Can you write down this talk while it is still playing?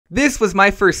This was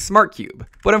my first smart cube,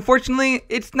 but unfortunately,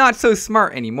 it's not so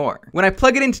smart anymore. When I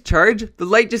plug it into charge, the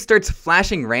light just starts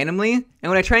flashing randomly, and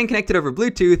when I try and connect it over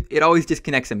Bluetooth, it always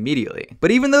disconnects immediately.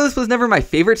 But even though this was never my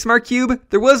favorite smart cube,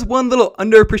 there was one little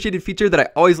underappreciated feature that I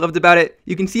always loved about it.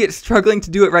 You can see it struggling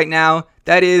to do it right now.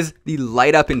 That is the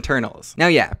light up internals. Now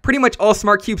yeah, pretty much all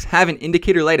smart cubes have an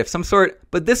indicator light of some sort,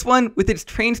 but this one, with its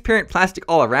transparent plastic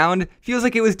all around, feels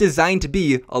like it was designed to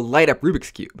be a light up Rubik's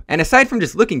Cube. And aside from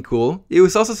just looking cool, it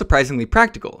was also surprisingly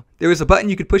practical. There was a button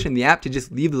you could push in the app to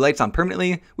just leave the lights on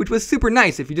permanently, which was super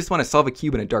nice if you just want to solve a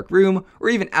cube in a dark room, or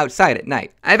even outside at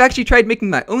night. I've actually tried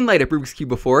making my own light up Rubik's Cube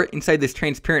before inside this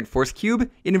transparent force cube.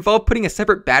 It involved putting a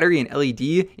separate battery and LED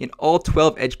in all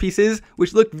 12 edge pieces,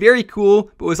 which looked very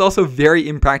cool, but was also very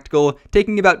impractical,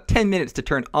 taking about 10 minutes to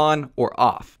turn on or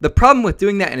off. The problem with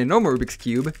doing that in a normal Rubik's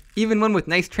Cube, even one with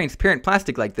nice transparent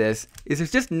plastic like this, is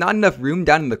there's just not enough room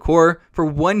down in the core for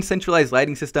one centralized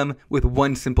lighting system with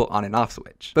one simple on and off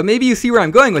switch. But maybe you see where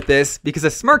I'm going with this, because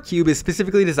a smart cube is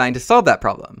specifically designed to solve that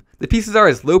problem. The pieces are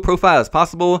as low profile as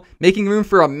possible, making room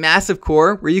for a massive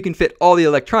core where you can fit all the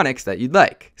electronics that you'd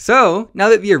like. So, now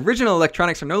that the original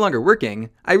electronics are no longer working,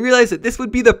 I realized that this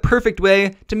would be the perfect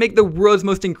way to make the world's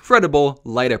most incredible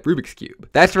light up Rubik's Cube.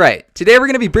 That's right, today we're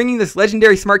going to be bringing this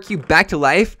legendary smart cube back to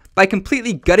life by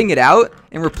completely gutting it out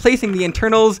and replacing the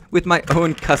internals with my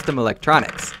own custom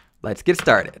electronics. Let's get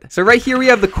started. So right here we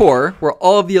have the core where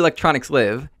all of the electronics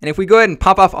live, and if we go ahead and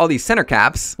pop off all these center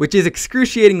caps, which is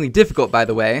excruciatingly difficult by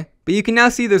the way, but you can now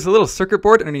see there's a little circuit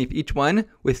board underneath each one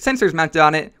with sensors mounted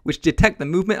on it which detect the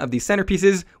movement of these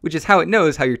centerpieces, which is how it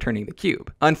knows how you're turning the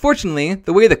cube. Unfortunately,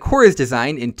 the way the core is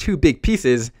designed in two big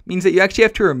pieces means that you actually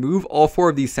have to remove all four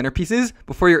of these centerpieces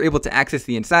before you're able to access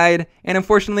the inside, and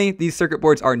unfortunately these circuit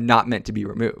boards are not meant to be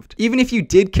removed. Even if you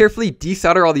did carefully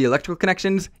desolder all the electrical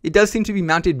connections, it does seem to be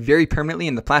mounted very permanently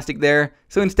in the plastic there,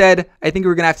 so instead I think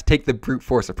we're going to have to take the brute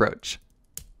force approach.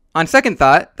 On second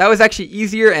thought, that was actually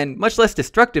easier and much less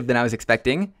destructive than I was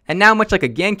expecting, and now much like a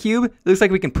GAN cube, it looks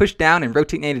like we can push down and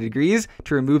rotate 90 degrees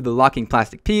to remove the locking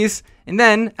plastic piece, and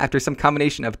then, after some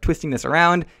combination of twisting this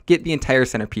around, get the entire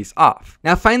centerpiece off.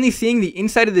 Now finally seeing the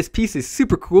inside of this piece is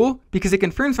super cool because it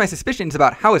confirms my suspicions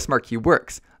about how a smart cube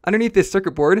works. Underneath this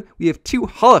circuit board, we have two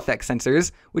Hall effect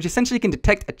sensors, which essentially can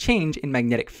detect a change in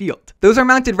magnetic field. Those are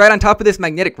mounted right on top of this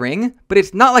magnetic ring, but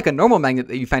it's not like a normal magnet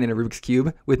that you find in a Rubik's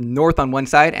Cube, with north on one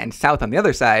side and south on the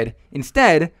other side.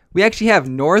 Instead, we actually have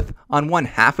north on one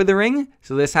half of the ring,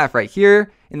 so this half right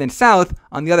here, and then south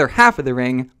on the other half of the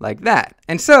ring, like that.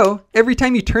 And so, every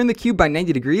time you turn the cube by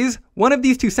 90 degrees, one of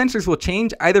these two sensors will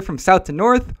change either from south to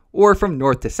north, or from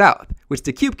north to south, which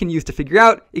the cube can use to figure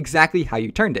out exactly how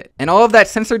you turned it. And all of that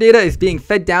sensor data is being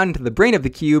fed down into the brain of the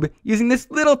cube using this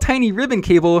little tiny ribbon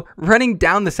cable running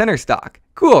down the center stock.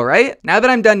 Cool, right? Now that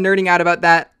I'm done nerding out about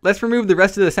that, let's remove the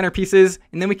rest of the center pieces,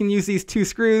 and then we can use these two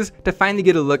screws to finally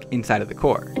get a look inside of the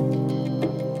core.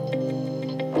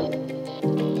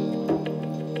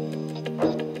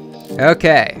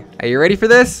 Okay, are you ready for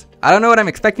this? I don't know what I'm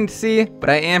expecting to see, but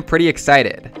I am pretty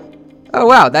excited. Oh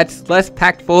wow, that's less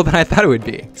packed full than I thought it would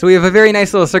be. So we have a very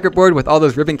nice little circuit board with all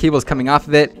those ribbon cables coming off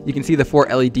of it. You can see the 4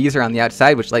 LEDs are on the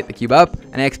outside which light the cube up,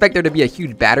 and I expect there to be a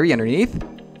huge battery underneath.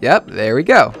 Yep, there we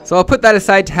go. So I'll put that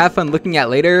aside to have fun looking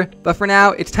at later, but for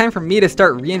now, it's time for me to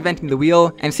start reinventing the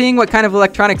wheel and seeing what kind of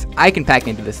electronics I can pack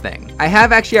into this thing. I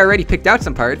have actually already picked out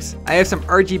some parts. I have some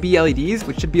RGB LEDs,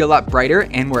 which should be a lot brighter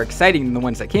and more exciting than the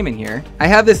ones that came in here. I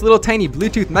have this little tiny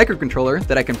Bluetooth microcontroller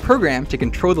that I can program to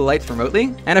control the lights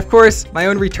remotely, and of course, my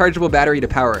own rechargeable battery to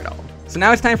power it all. So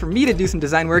now it's time for me to do some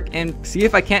design work and see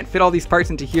if I can't fit all these parts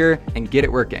into here and get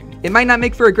it working. It might not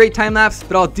make for a great time lapse,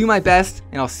 but I'll do my best,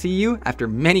 and I'll see you after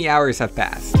many hours have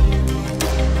passed.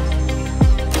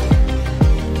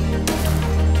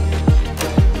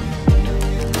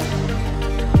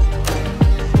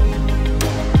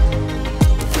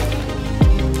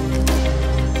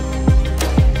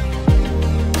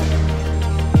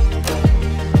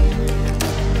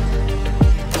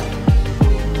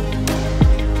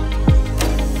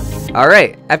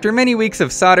 Alright, after many weeks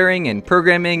of soldering and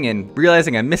programming and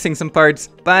realizing I'm missing some parts,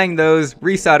 buying those,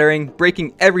 resoldering,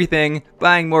 breaking everything,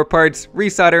 buying more parts,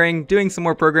 resoldering, doing some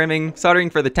more programming, soldering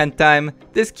for the 10th time,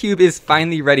 this cube is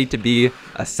finally ready to be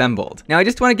assembled. Now I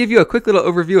just want to give you a quick little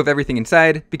overview of everything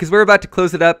inside, because we're about to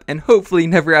close it up and hopefully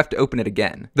never have to open it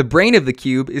again. The brain of the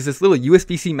cube is this little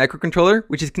USB-C microcontroller,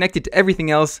 which is connected to everything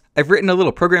else. I've written a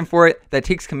little program for it that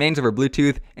takes commands over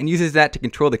Bluetooth and uses that to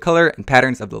control the color and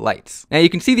patterns of the lights. Now you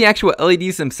can see the actual actual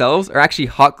LEDs themselves are actually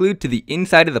hot glued to the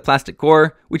inside of the plastic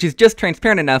core, which is just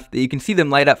transparent enough that you can see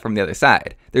them light up from the other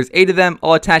side. There's 8 of them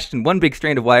all attached in one big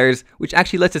strand of wires, which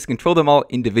actually lets us control them all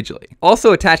individually.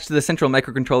 Also attached to the central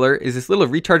microcontroller is this little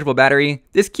rechargeable battery.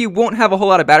 This cube won't have a whole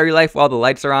lot of battery life while the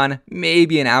lights are on,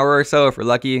 maybe an hour or so if we're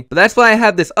lucky. But that's why I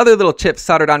have this other little chip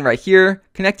soldered on right here,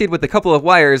 connected with a couple of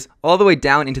wires all the way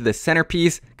down into the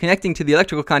centerpiece, connecting to the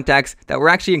electrical contacts that were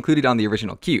actually included on the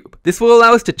original cube. This will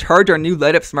allow us to charge our new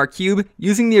light up smart cube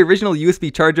using the original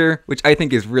USB charger, which I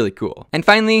think is really cool. And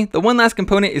finally, the one last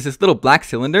component is this little black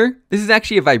cylinder. This is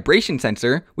actually a vibration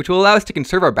sensor, which will allow us to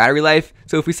conserve our battery life.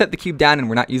 So if we set the cube down and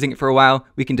we're not using it for a while,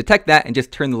 we can detect that and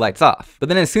just turn the lights off. But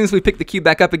then as soon as we pick the cube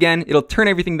back up again, it'll turn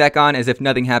everything back on as if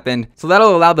nothing happened. So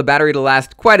that'll allow the battery to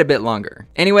last quite a bit longer.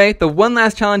 Anyway, the one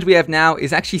last challenge we have now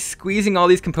is actually squeezing all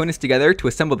these components together to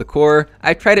assemble the core.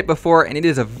 I've tried it before and it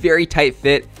is a very tight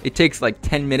fit. It takes like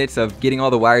 10 minutes of getting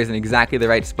all the wires in exactly the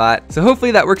right spot. So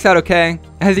hopefully that works out okay.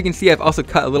 As you can see, I've also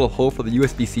cut a little hole for the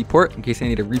USB-C port in case I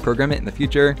need to reprogram it in the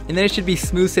future. And then it should be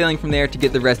smooth sailing from there to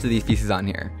get the rest of these pieces on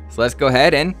here. So let's go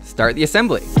ahead and start the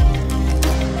assembly.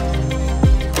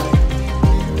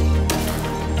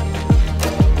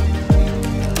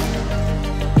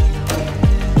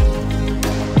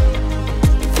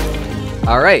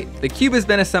 Alright, the cube has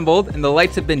been assembled and the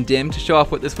lights have been dimmed to show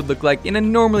off what this would look like in a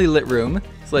normally lit room.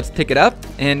 So let's pick it up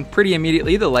and pretty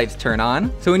immediately the lights turn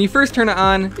on. So when you first turn it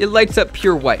on, it lights up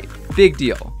pure white. Big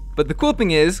deal. But the cool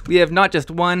thing is we have not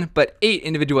just one, but 8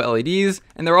 individual LEDs,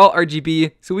 and they're all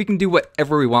RGB, so we can do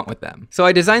whatever we want with them. So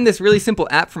I designed this really simple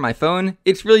app for my phone.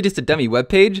 It's really just a dummy web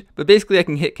page, but basically I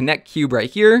can hit connect cube right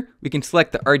here. We can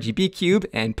select the RGB cube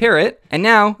and pair it. And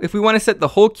now if we want to set the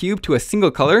whole cube to a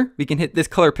single color, we can hit this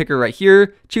color picker right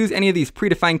here, choose any of these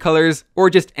predefined colors or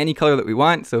just any color that we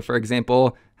want. So for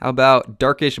example, how about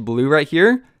darkish blue right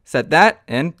here? Set that,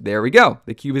 and there we go.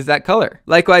 The cube is that color.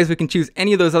 Likewise, we can choose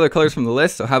any of those other colors from the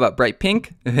list. So how about bright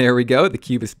pink? There we go. The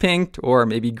cube is pinked, or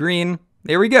maybe green.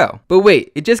 There we go. But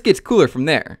wait, it just gets cooler from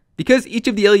there. Because each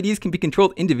of the LEDs can be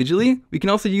controlled individually, we can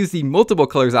also use the multiple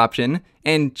colors option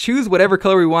and choose whatever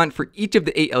color we want for each of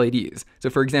the 8 LEDs. So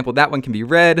for example, that one can be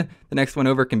red. The next one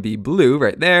over can be blue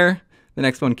right there. The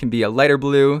next one can be a lighter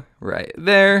blue right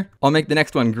there. I'll make the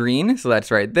next one green, so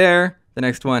that's right there. The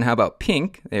next one, how about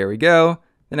pink? There we go.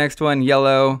 The next one,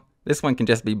 yellow. This one can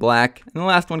just be black, and the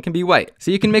last one can be white.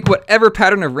 So you can make whatever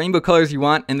pattern of rainbow colors you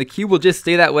want, and the cube will just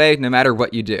stay that way no matter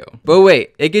what you do. But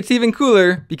wait, it gets even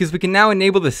cooler because we can now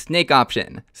enable the snake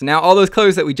option. So now all those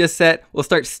colors that we just set will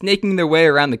start snaking their way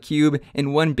around the cube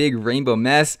in one big rainbow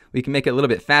mess. We can make it a little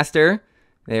bit faster.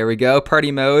 There we go,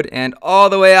 party mode, and all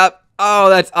the way up.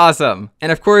 Oh, that's awesome.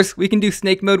 And of course, we can do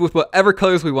snake mode with whatever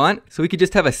colors we want. So we could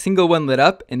just have a single one lit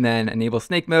up and then enable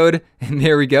snake mode. And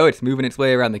there we go. It's moving its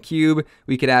way around the cube.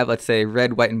 We could have, let's say,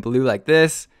 red, white, and blue like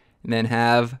this, and then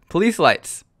have police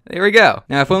lights. There we go.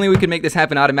 Now, if only we could make this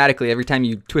happen automatically every time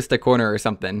you twist a corner or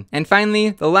something. And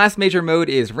finally, the last major mode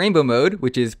is rainbow mode,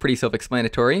 which is pretty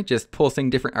self-explanatory, just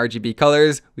pulsing different RGB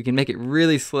colors. We can make it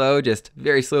really slow, just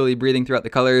very slowly breathing throughout the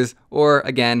colors, or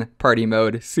again, party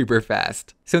mode, super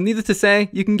fast. So needless to say,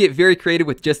 you can get very creative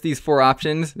with just these 4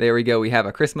 options. There we go, we have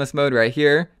a Christmas mode right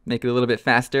here. Make it a little bit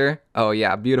faster. Oh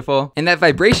yeah, beautiful. And that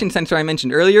vibration sensor I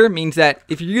mentioned earlier means that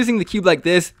if you're using the cube like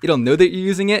this, it'll know that you're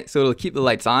using it, so it'll keep the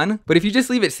lights on. But if you just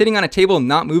leave it sitting on a table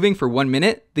not moving for 1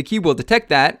 minute, the cube will detect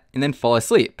that and then fall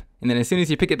asleep. And then as soon as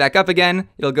you pick it back up again,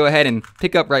 it'll go ahead and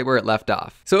pick up right where it left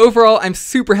off. So overall, I'm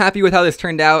super happy with how this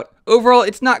turned out. Overall,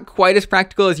 it's not quite as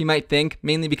practical as you might think,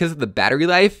 mainly because of the battery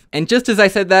life. And just as I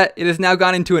said that, it has now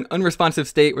gone into an unresponsive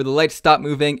state where the lights stop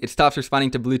moving, it stops responding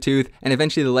to Bluetooth, and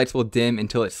eventually the lights will dim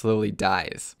until it slowly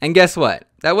dies. And guess what?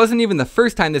 That wasn't even the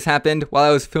first time this happened while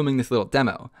I was filming this little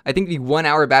demo. I think the 1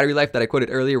 hour battery life that I quoted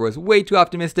earlier was way too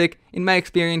optimistic. In my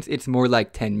experience, it's more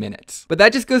like 10 minutes. But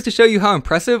that just goes to show you how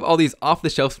impressive all these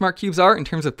off-the-shelf smart cubes are in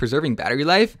terms of preserving battery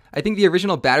life. I think the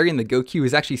original battery in the Go Cube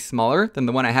is actually smaller than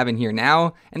the one I have in here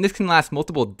now, and this can last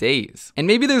multiple days. And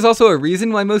maybe there's also a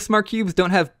reason why most smart cubes don't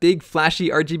have big flashy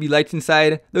RGB lights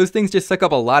inside. Those things just suck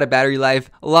up a lot of battery life,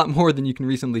 a lot more than you can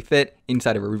reasonably fit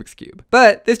inside of a Rubik's Cube.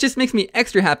 But this just makes me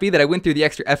extra happy that I went through the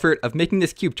extra effort of making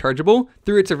this cube chargeable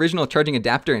through its original charging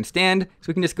adapter and stand. So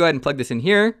we can just go ahead and plug this in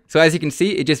here. So as you can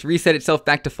see, it just reset itself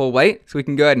back to full white. So we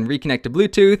can go ahead and reconnect to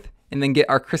Bluetooth and then get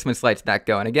our Christmas lights back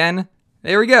going again.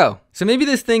 There we go. So maybe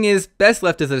this thing is best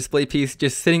left as a display piece,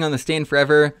 just sitting on the stand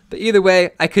forever, but either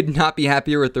way, I could not be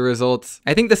happier with the results.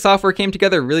 I think the software came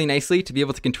together really nicely to be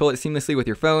able to control it seamlessly with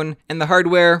your phone, and the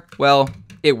hardware, well,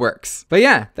 it works. But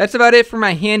yeah, that's about it for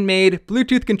my handmade,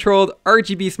 Bluetooth controlled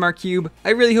RGB Smart Cube. I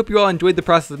really hope you all enjoyed the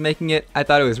process of making it. I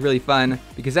thought it was really fun,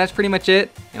 because that's pretty much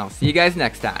it, and I'll see you guys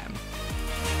next time.